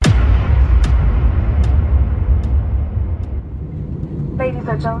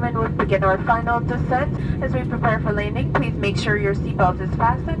and gentlemen, we'll begin our final descent. As we prepare for landing, please make sure your seatbelt is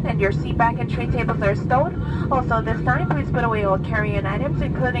fastened and your seat back and tray tables are stowed. Also, this time, please put away all carry-on items,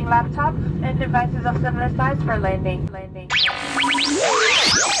 including laptops and devices of similar size for landing. 5, 4,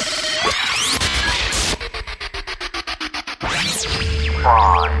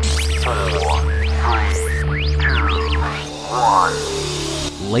 3, 2,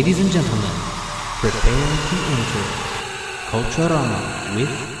 1. Ladies and gentlemen, prepare to enter Culturama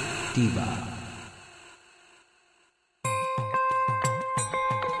with Diva.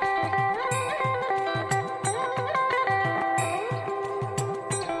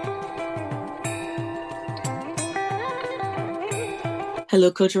 Hello,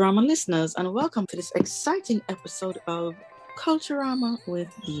 Culturama listeners, and welcome to this exciting episode of Culturama with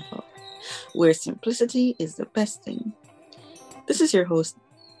Diva, where simplicity is the best thing. This is your host,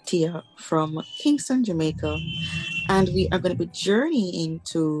 Tia, from Kingston, Jamaica, and we are going to be journeying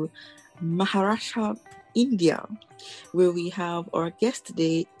to Maharashtra, India, where we have our guest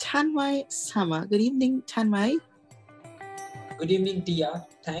today, Tanmay Sama. Good evening, Tanmay. Good evening, Tia.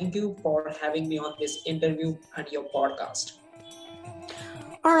 Thank you for having me on this interview and your podcast.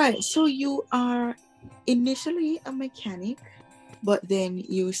 All right, so you are initially a mechanic, but then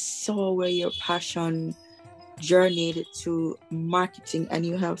you saw where your passion journeyed to marketing, and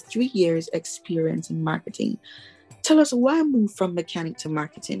you have 3 years experience in marketing. Tell us why move from mechanic to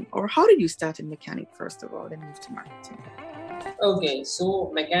marketing, or how did you start in mechanic first of all, then move to marketing? Okay,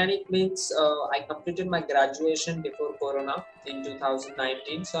 so mechanic means I completed my graduation before Corona in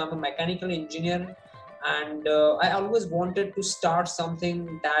 2019. So I'm a mechanical engineer, and I always wanted to start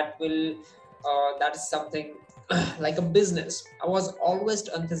something that is something like a business. I had always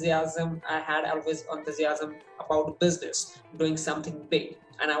enthusiasm about business, doing something big,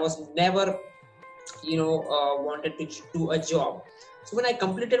 and I was never, wanted to do a job. So when I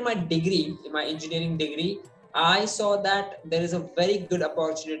completed my degree, my engineering degree, I saw that there is a very good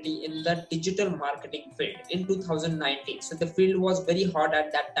opportunity in the digital marketing field in 2019. So the field was very hot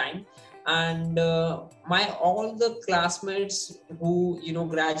at that time. And all the classmates who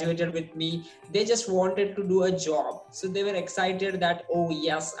graduated with me, they just wanted to do a job. So they were excited that, oh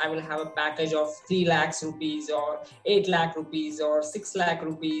yes, I will have a package of 3 lakhs rupees or 8 lakh rupees or 6 lakh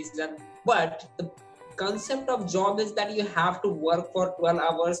rupees. But the concept of job is that you have to work for 12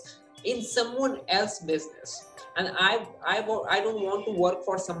 hours in someone else's business. And I don't want to work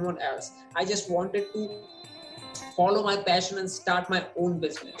for someone else. I just wanted to follow my passion and start my own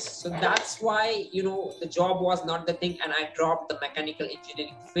business. So that's why, the job was not the thing, and I dropped the mechanical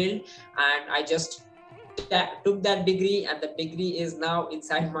engineering field, and I just took that degree, and the degree is now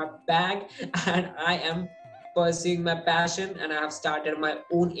inside my bag, and I am pursuing my passion, and I have started my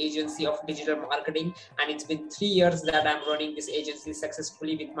own agency of digital marketing, and it's been 3 years that I'm running this agency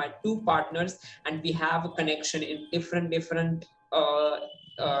successfully with my 2 partners, and we have a connection in different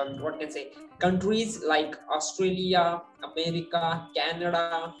countries like Australia, America,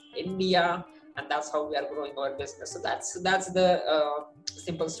 Canada, India, and that's how we are growing our business. So that's the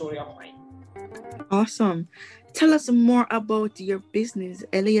simple story of mine. Awesome. Tell us more about your business,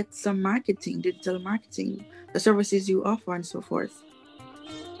 Elliot's Marketing, digital marketing, the services you offer, and so forth.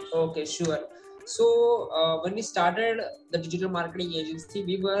 Okay, sure. So when we started the digital marketing agency,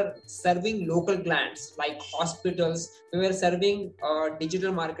 we were serving local clients like hospitals. We were serving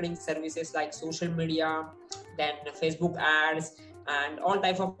digital marketing services like social media, then Facebook ads, and all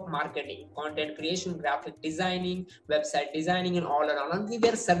type of marketing, content creation, graphic designing, website designing, and all around. And we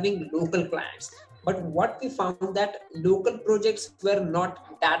were serving local clients. But what we found that local projects were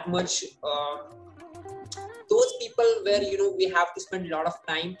not that much. Those people where we have to spend a lot of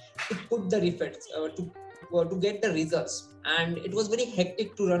time to put the efforts to get the results, and it was very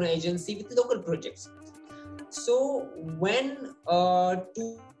hectic to run an agency with local projects. So when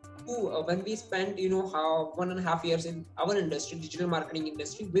we spent 1.5 years in our industry, digital marketing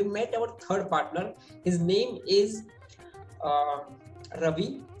industry, we met our third partner. His name is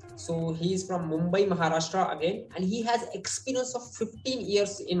Ravi. So he is from Mumbai, Maharashtra again, and he has experience of 15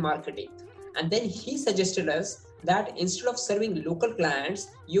 years in marketing. And then he suggested us that instead of serving local clients,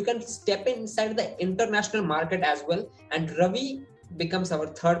 you can step inside the international market as well. And Ravi becomes our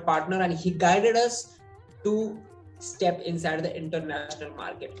third partner, and he guided us to step inside the international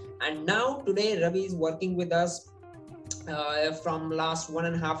market. And now today, Ravi is working with us from last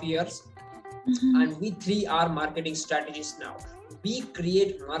 1.5 years. Mm-hmm. And we 3 are marketing strategists now. We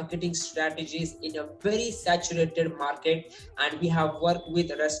create marketing strategies in a very saturated market, and we have worked with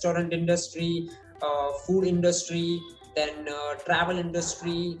restaurant industry, food industry, then travel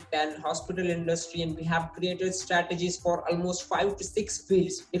industry, then hospital industry, and we have created strategies for almost 5 to 6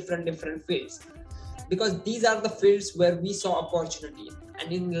 fields, different fields, because these are the fields where we saw opportunity.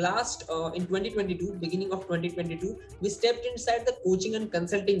 And in 2022, beginning of 2022, we stepped inside the coaching and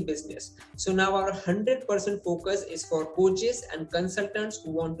consulting business. So now our 100% focus is for coaches and consultants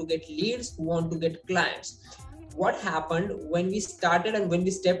who want to get leads, who want to get clients. What happened when we started and when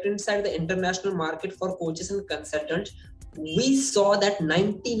we stepped inside the international market for coaches and consultants, we saw that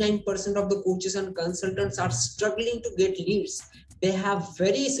 99% of the coaches and consultants are struggling to get leads. They have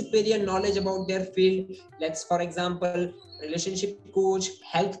very superior knowledge about their field. Let's, for example, relationship coach,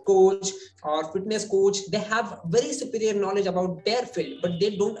 health coach, or fitness coach. They have very superior knowledge about their field, but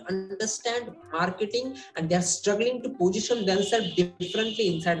they don't understand marketing, and they're struggling to position themselves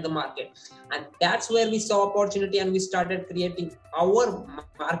differently inside the market. And that's where we saw opportunity, and we started creating our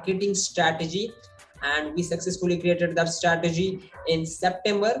marketing strategy. And we successfully created that strategy in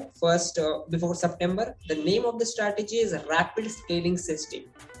September. Before September, the name of the strategy is Rapid Scaling System.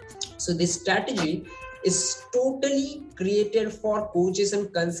 So this strategy is totally created for coaches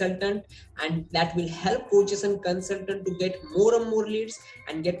and consultants, and that will help coaches and consultants to get more and more leads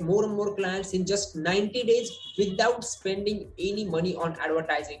and get more and more clients in just 90 days without spending any money on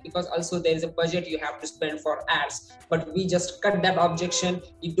advertising, because also there is a budget you have to spend for ads. But we just cut that objection.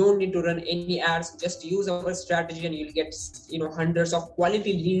 You don't need to run any ads, just use our strategy and you'll get hundreds of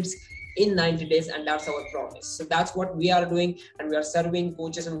quality leads in 90 days, and that's our promise. So that's what we are doing, and we are serving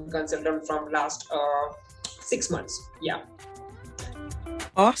coaches and consultants from last 6 months. Yeah.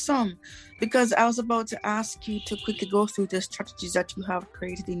 Awesome. Because I was about to ask you to quickly go through the strategies that you have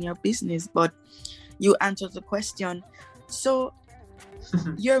created in your business, but you answered the question. So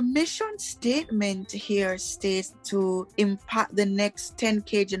your mission statement here states to impact the next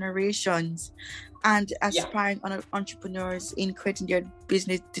 10K generations and aspiring entrepreneurs in creating their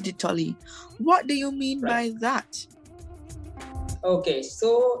business digitally. What do you mean by that? Okay,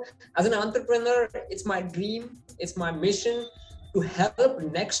 so as an entrepreneur, it's my dream, it's my mission to help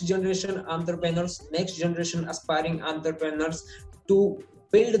next generation entrepreneurs, next generation aspiring entrepreneurs to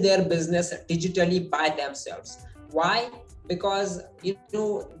build their business digitally by themselves. Why? Because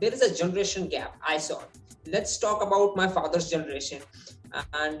there is a generation gap I saw. Let's talk about my father's generation.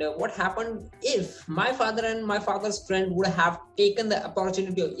 And what happened if my father and my father's friend would have taken the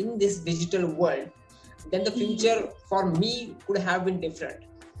opportunity in this digital world, then the future for me could have been different.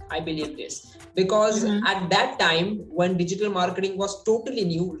 I believe this, because at that time when digital marketing was totally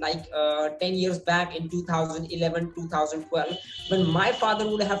new, like 10 years back in 2011, 2012, when my father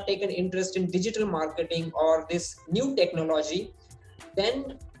would have taken interest in digital marketing or this new technology,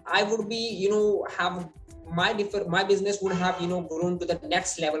 then I would be, my business would have, grown to the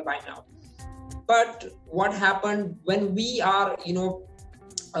next level by now. But what happened when we are,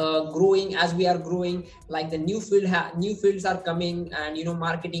 growing, as we are growing, like the new fields are coming, and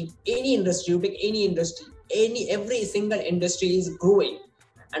marketing, any industry, you take any industry, every single industry is growing.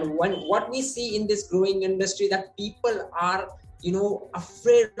 And what we see in this growing industry, that people are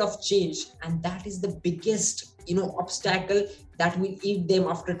afraid of change, and that is the biggest obstacle that will eat them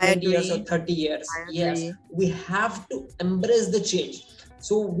after 20 years or 30 years. Yes, we have to embrace the change.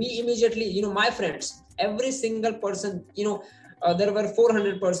 So we immediately, my friends, every single person, there were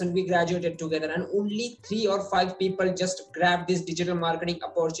 400% we graduated together, and only 3 or 5 people just grabbed this digital marketing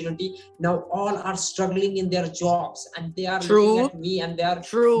opportunity. Now all are struggling in their jobs, and they are looking at me, and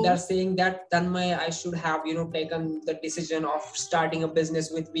they're saying that, Tanmay, I should have taken the decision of starting a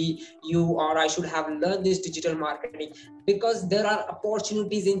business with you, or I should have learned this digital marketing, because there are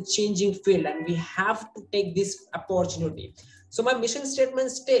opportunities in changing field, and we have to take this opportunity. So my mission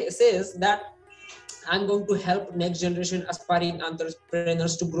statement says that I'm going to help next generation aspiring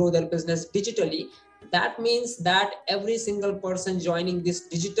entrepreneurs to grow their business digitally. That means that every single person joining this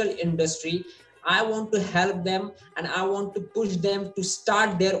digital industry, I want to help them, and I want to push them to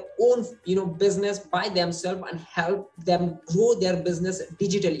start their own, business by themselves, and help them grow their business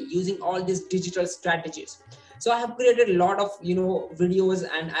digitally using all these digital strategies. So I have created a lot of, videos,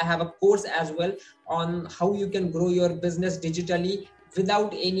 and I have a course as well on how you can grow your business digitally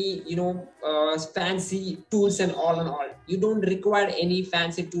without any, fancy tools and all. You don't require any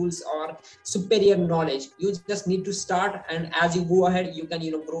fancy tools or superior knowledge. You just need to start, and as you go ahead, you can,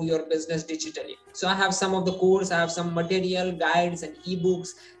 grow your business digitally. So I have some of the course, I have some material, guides and ebooks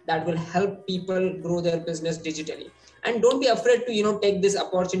that will help people grow their business digitally. And don't be afraid to take this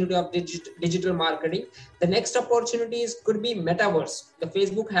opportunity of digital marketing. The next opportunities could be metaverse. The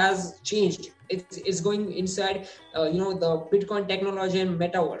Facebook has changed. It's going inside the Bitcoin technology and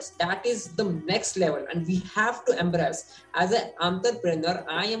metaverse. That is the next level, and we have to embrace. As an entrepreneur,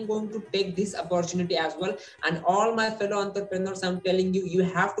 I am going to take this opportunity as well, and all my fellow entrepreneurs, I'm telling you, you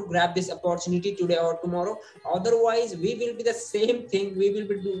have to grab this opportunity today or tomorrow. Otherwise we will be the same thing. We will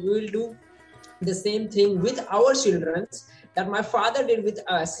do the same thing with our children that my father did with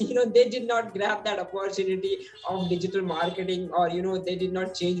us. They did not grab that opportunity of digital marketing, or they did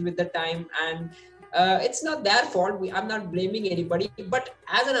not change with the time, and it's not their fault. I'm not blaming anybody, but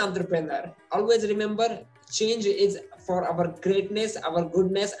as an entrepreneur, always remember, change is for our greatness, our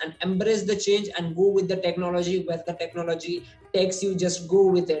goodness, and embrace the change and go with the technology. Where the technology takes you, just go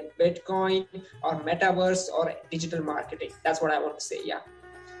with it. Bitcoin or metaverse or digital marketing. That's what I want to say. Yeah.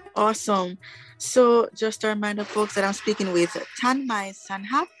 Awesome. So just a reminder, folks, that I'm speaking with Tanmay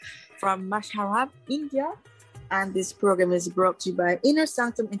Sanhat from Mashharab, India. And this program is brought to you by Inner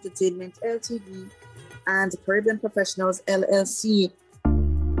Sanctum Entertainment Ltd and Caribbean Professionals LLC.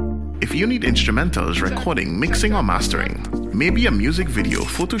 If you need instrumentals, recording, mixing, or mastering, maybe a music video,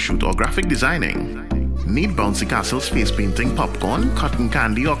 photo shoot, or graphic designing, need bouncy castles, face painting, popcorn, cotton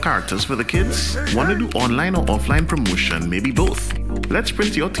candy, or characters for the kids? Want to do online or offline promotion? Maybe both. Let's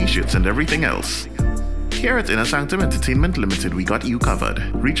print your t-shirts and everything else. Here at Inner Sanctum Entertainment Limited, we got you covered.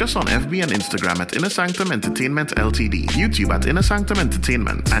 Reach us on FB and Instagram at Inner Sanctum Entertainment Ltd, YouTube at Inner Sanctum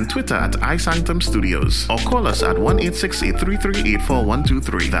Entertainment, and Twitter at iSanctum Studios. Or call us at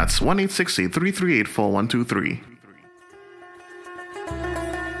 1-868-338-4123. That's 1-868-338-4123.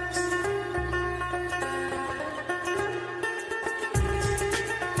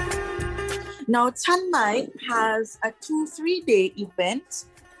 Now, Tanmay has a 2-3 day event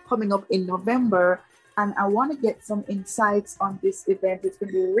coming up in November, and I want to get some insights on this event. It's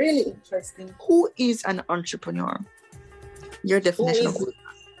going to be really interesting. Who is an entrepreneur? Your definition of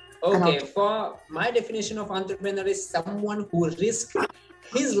Okay, for my definition of entrepreneur is someone who risks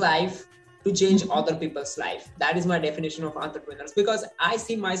his life to change other people's life. That is my definition of entrepreneurs, because I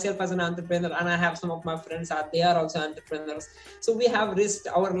see myself as an entrepreneur, and I have some of my friends they are also entrepreneurs. So we have risked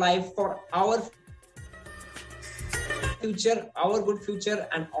our life for our future, our good future,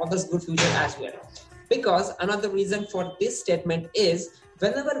 and others' good future as well. Because another reason for this statement is,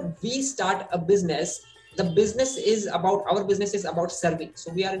 whenever we start a business, our business is about serving.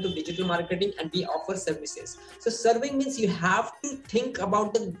 So we are into digital marketing and we offer services. So serving means you have to think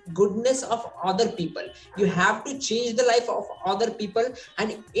about the goodness of other people. You have to change the life of other people,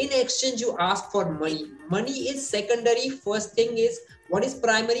 and in exchange you ask for money. Money is secondary. First thing is, what is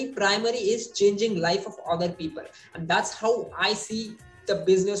primary? Primary is changing life of other people. And that's how I see the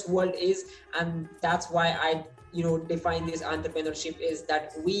business world is, and that's why I define this entrepreneurship is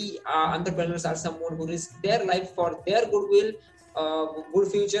that we entrepreneurs are someone who risks their life for their goodwill, good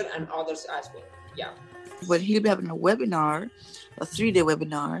future, and others as well. Yeah. Well, he'll be having a webinar, a 3-day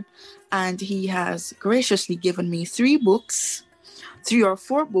webinar, and he has graciously given me 3 or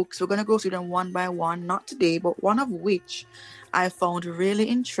 4 books. We're going to go through them one by one, not today, but one of which I found really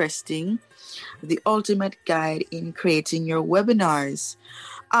interesting: The Ultimate Guide in Creating Your Webinars.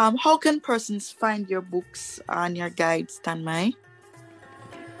 How can persons find your books and your guides, Tanmay?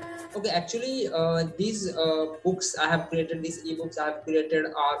 Okay, actually, these books I have created, these ebooks I have created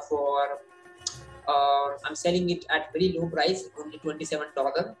are for, I'm selling it at very low price, only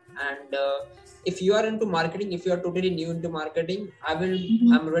 $27. And if you are into marketing, if you are totally new into marketing,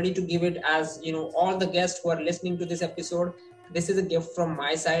 I'm ready to give it as, all the guests who are listening to this episode. This is a gift from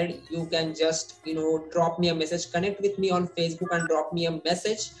my side. You can just, drop me a message, connect with me on Facebook and drop me a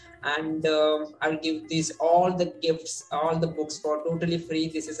message. And I'll give all the gifts, all the books for totally free.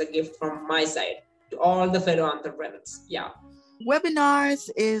 This is a gift from my side to all the fellow entrepreneurs. Yeah. Webinars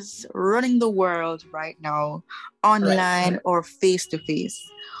is running the world right now, online or face-to-face.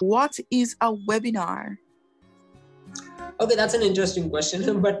 What is a webinar? Okay, that's an interesting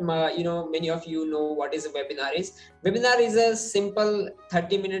question, but many of you know what is a webinar is. Webinar is a simple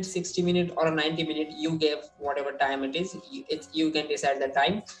 30-minute, 60-minute, or a 90-minute. You give whatever time it is. You can decide the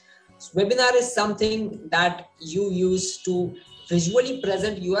time. So webinar is something that you use to visually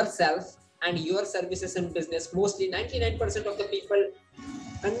present yourself and your services and business. Mostly 99% of the people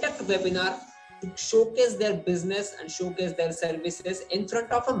conduct webinar to showcase their business and showcase their services in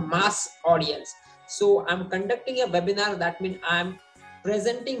front of a mass audience. So I'm conducting a webinar. That means I'm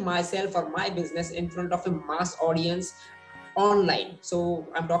presenting myself or my business in front of a mass audience online. So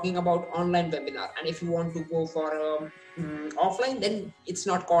I'm talking about online webinar. And if you want to go for offline, then it's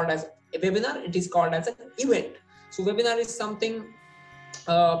not called as a webinar. It is called as an event. So webinar is something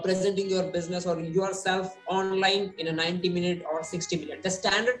presenting your business or yourself online in a 90-minute or 60-minute. The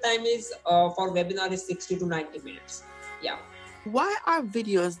standard time is for webinar is 60 to 90 minutes. Yeah. Why are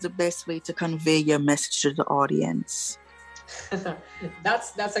videos the best way to convey your message to the audience?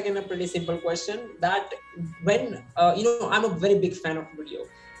 That's again a pretty simple question. That when I'm a very big fan of video.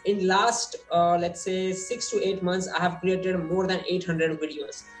 In last let's say 6 to 8 months, I have created more than 800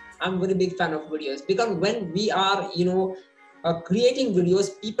 videos. I'm a very big fan of videos because when we are creating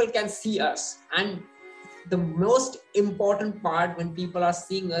videos, people can see us, and the most important part when people are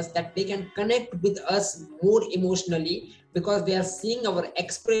seeing us, that they can connect with us more emotionally because they are seeing our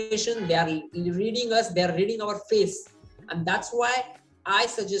expression, they are reading us, they are reading our face. And that's why I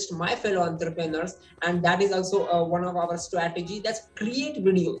suggest my fellow entrepreneurs, and that is also one of our strategy, that's create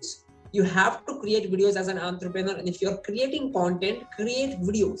videos. You have to create videos as an entrepreneur, and if you're creating content, create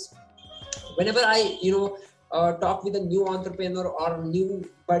videos. Whenever I talk with a new entrepreneur or new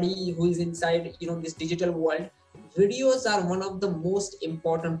buddy who is inside this digital world, videos are one of the most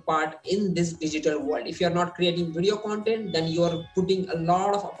important part in this digital world. If you're not creating video content, then you're putting a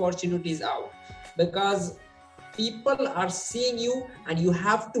lot of opportunities out, because people are seeing you and you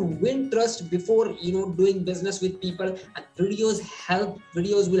have to win trust before doing business with people. And videos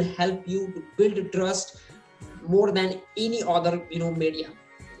will help you to build trust more than any other media.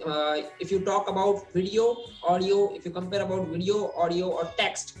 If you talk about video, audio, if you compare about video, audio or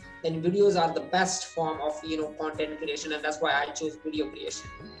text, then videos are the best form of content creation, and that's why I chose video creation.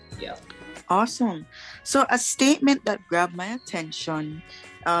 Yeah. Awesome. So a statement that grabbed my attention,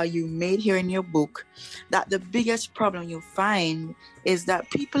 you made here in your book, that the biggest problem you find is that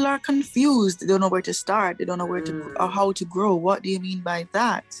people are confused. They don't know where to start. They don't know where to or how to grow. What do you mean by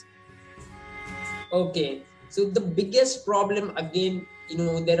that? Okay. So the biggest problem, again,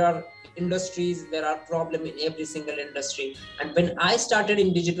 there are industries, there are problems in every single industry. And when I started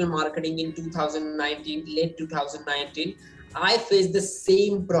in digital marketing in 2019, late 2019, I faced the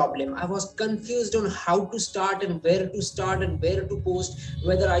same problem. I was confused on how to start and where to post,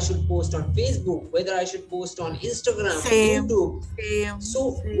 whether I should post on Facebook, whether I should post on Instagram, YouTube.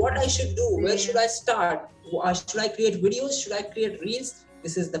 So what I should do, where should I start? Should I create videos? Should I create reels?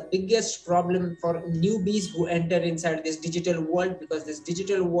 This is the biggest problem for newbies who enter inside this digital world, because this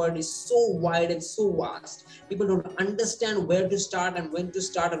digital world is so wide and so vast. People don't understand where to start and when to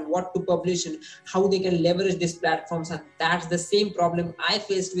start and what to publish and how they can leverage these platforms. And that's the same problem I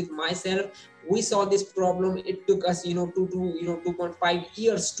faced with myself. We saw this problem. It took us 2.5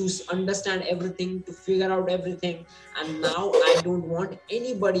 years to understand everything, to figure out everything. And now I don't want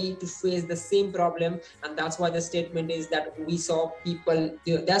anybody to face the same problem. And that's why the statement is that we saw people,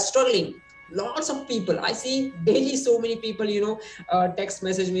 they're struggling. Lots of people, I see daily so many people, text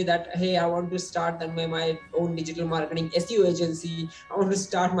message me that, hey, I want to start my own digital marketing SEO agency. I want to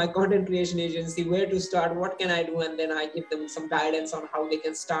start my content creation agency. Where to start? What can I do? And then I give them some guidance on how they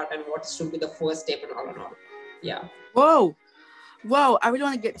can start and what should be the first step and all. Yeah. Whoa. I really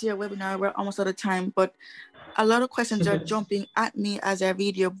want to get to your webinar. We're almost out of time, but a lot of questions are jumping at me as I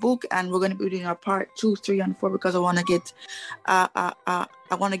read your book, and we're going to be doing a part 2, 3, and 4 because I want to get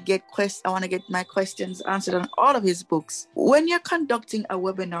my questions answered on all of his books. When you're conducting a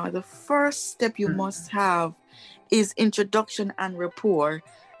webinar, the first step you must have is introduction and rapport.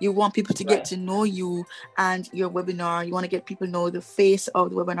 You want people to get to know you and your webinar. You want to get people to know the face of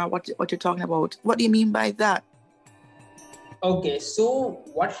the webinar, what you're talking about. What do you mean by that? Okay, so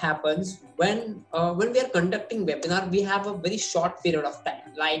what happens when we are conducting webinar, we have a very short period of time.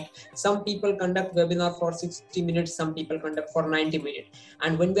 Like some people conduct webinar for 60 minutes, some people conduct for 90 minutes.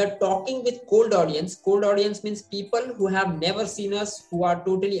 And when we are talking with cold audience means people who have never seen us, who are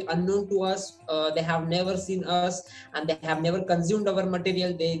totally unknown to us. They have never seen us and they have never consumed our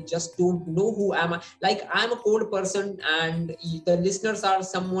material. They just don't know who am I. Like I'm a cold person and the listeners are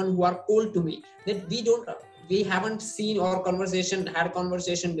someone who are cold to me, that we haven't seen or had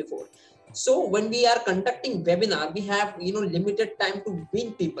conversation before. So when we are conducting webinar, we have limited time to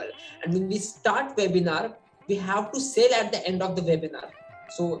win people. And when we start webinar, we have to sell at the end of the webinar.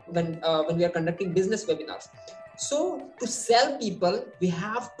 So when we are conducting business webinars, so to sell people, we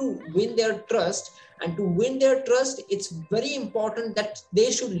have to win their trust. And to win their trust, it's very important that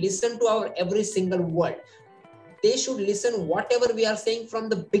they should listen to our every single word. They should listen whatever we are saying from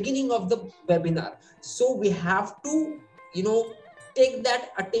the beginning of the webinar. So we have to, take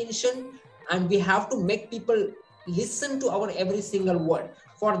that attention and we have to make people listen to our every single word.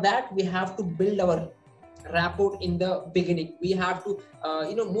 For that, we have to build our rapport in the beginning. We have to,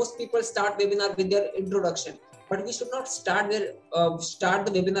 most people start webinar with their introduction. but we should not start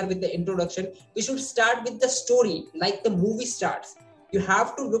the webinar with the introduction. We should start with the story, like the movie starts. You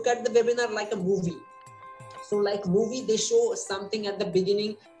have to look at the webinar like a movie. So like movie, they show something at the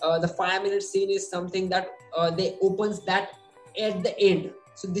beginning. The 5-minute scene is something that they opens that at the end.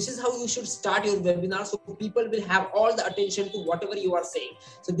 So this is how you should start your webinar, so people will have all the attention to whatever you are saying.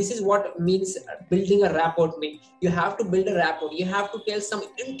 So this is what means building a rapport. You have to build a rapport. You have to tell some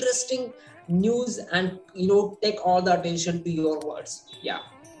interesting news and take all the attention to your words. Yeah.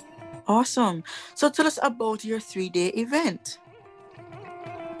 Awesome. So tell us about your 3-day event.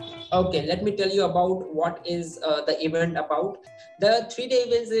 Okay, let me tell you about what is the event about. The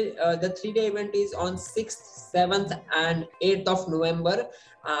 3-day event is on 6th, 7th and 8th of November,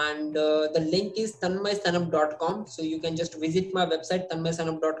 and the link is tanmaysanam.com. So you can just visit my website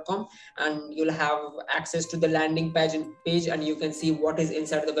tanmaysanam.com and you'll have access to the landing page and you can see what is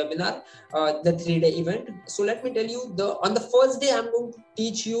inside the webinar, the 3-day event. So let me tell you, on the first day I'm going to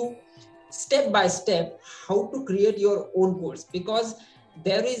teach you step by step how to create your own course, because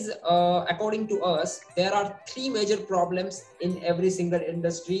there is, according to us, there are 3 major problems in every single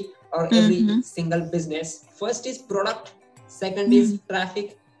industry or every single business. First is product, second is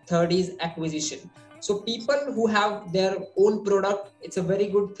traffic, third is acquisition. So people who have their own product, it's a very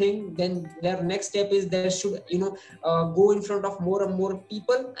good thing. Then their next step is they should, go in front of more and more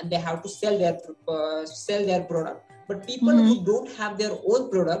people, and they have to sell their product. But people who don't have their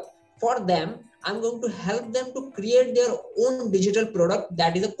own product, for them, I'm going to help them to create their own digital product,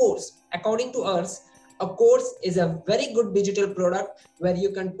 that is a course. According to us, a course is a very good digital product where you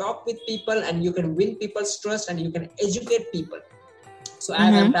can talk with people and you can win people's trust and you can educate people. So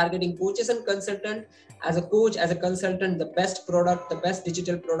as I'm targeting coaches and consultants, as a coach, as a consultant, the best product, the best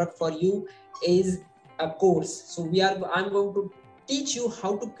digital product for you is a course. So I'm going to teach you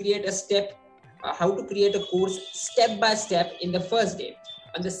how to create a course step by step in the first day.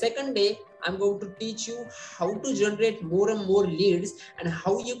 On the second day, I'm going to teach you how to generate more and more leads and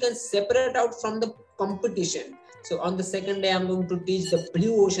how you can separate out from the competition. So on the second day, I'm going to teach the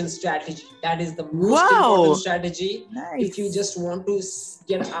blue ocean strategy. That is the most important strategy. Nice. If you just want to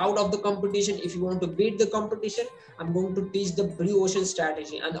get out of the competition, if you want to beat the competition, I'm going to teach the blue ocean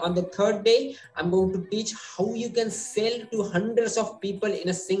strategy. And on the third day, I'm going to teach how you can sell to hundreds of people in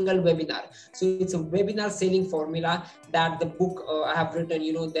a single webinar. So it's a webinar selling formula that the book I have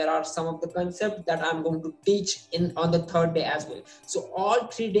written, there are some of the concepts that I'm going to teach on the third day as well. So all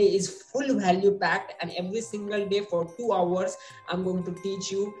 3 days is full value packed, and every single day for 2 hours, I'm going to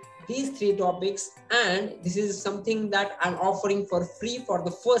teach you these 3 topics, and this is something that I'm offering for free for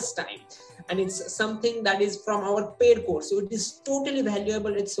the first time, and it's something that is from our paid course. So it is totally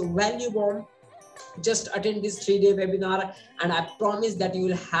valuable. It's a value bomb. Just attend this 3-day webinar, and I promise that you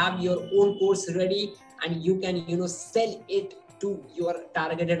will have your own course ready and you can sell it to your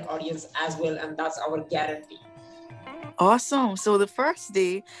targeted audience as well, and that's our guarantee. Awesome. So the first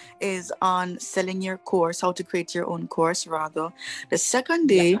day is on selling your course, how to create your own course rather. The second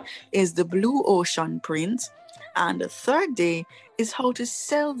day is the blue ocean print. And the third day is how to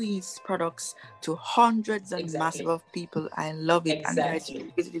sell these products to hundreds and massive of people. I love it. And guys, you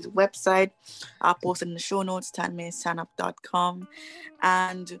can visit his website. I'll post it in the show notes, tanmaysanam.com.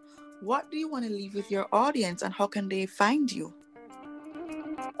 And what do you want to leave with your audience and how can they find you?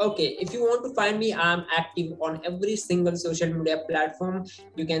 Okay, if you want to find me, I'm active on every single social media platform.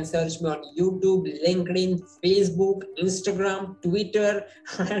 You can search me on YouTube, LinkedIn, Facebook, Instagram, Twitter,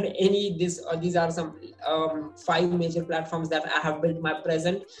 and these are some 5 major platforms that I have built my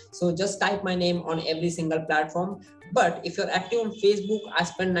presence. So just type my name on every single platform. But if you're active on Facebook, I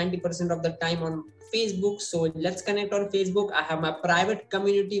spend 90% of the time on Facebook. So let's connect on Facebook. I have my private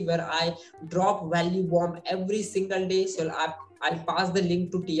community where I drop value bomb every single day. So I'll pass the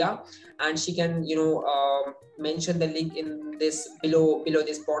link to Tia, and she can, mention the link in this below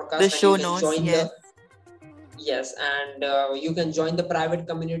this podcast. The show notes, yes, and you can join the private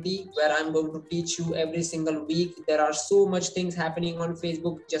community where I'm going to teach you every single week. There are so much things happening on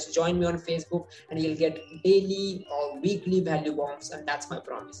Facebook. Just join me on Facebook, and you'll get daily or weekly value bombs, and that's my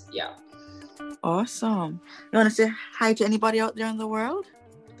promise. Yeah. Awesome. You want to say hi to anybody out there in the world?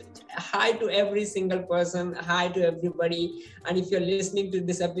 Hi to every single person. Hi to everybody. And if you're listening to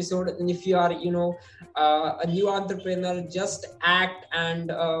this episode, and if you are, a new entrepreneur, just act and,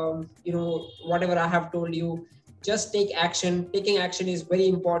 whatever I have told you, just take action. Taking action is very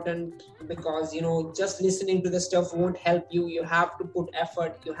important because, just listening to the stuff won't help you. You have to put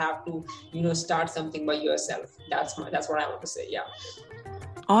effort. You have to, start something by yourself. That's what I want to say. Yeah.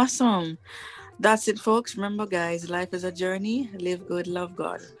 Awesome. That's it, folks. Remember, guys, life is a journey. Live good, love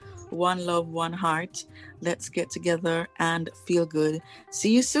God. one love, one heart. Let's get together and feel good.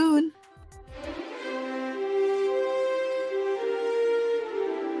 See you soon.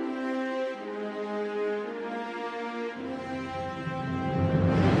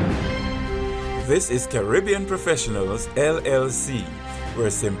 This is Caribbean Professionals LLC, where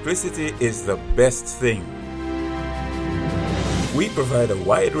simplicity is the best thing. We provide a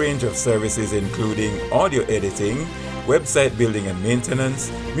wide range of services including audio editing, website building and maintenance,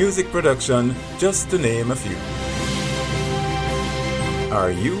 music production, just to name a few.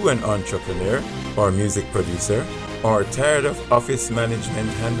 Are you an entrepreneur or music producer or tired of office management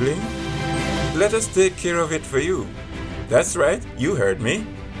handling? Let us take care of it for you. That's right, you heard me.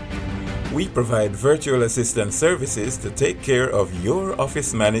 We provide virtual assistant services to take care of your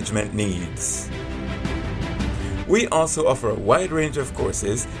office management needs. We also offer a wide range of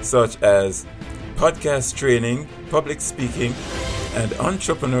courses such as podcast training, public speaking, and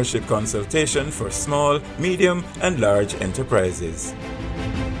entrepreneurship consultation for small, medium, and large enterprises.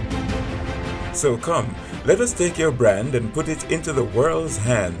 So come, let us take your brand and put it into the world's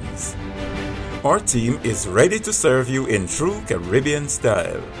hands. Our team is ready to serve you in true Caribbean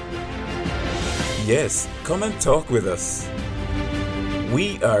style. Yes, come and talk with us.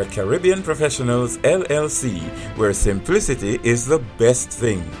 We are Caribbean Professionals LLC, where simplicity is the best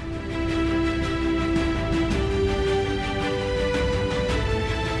thing.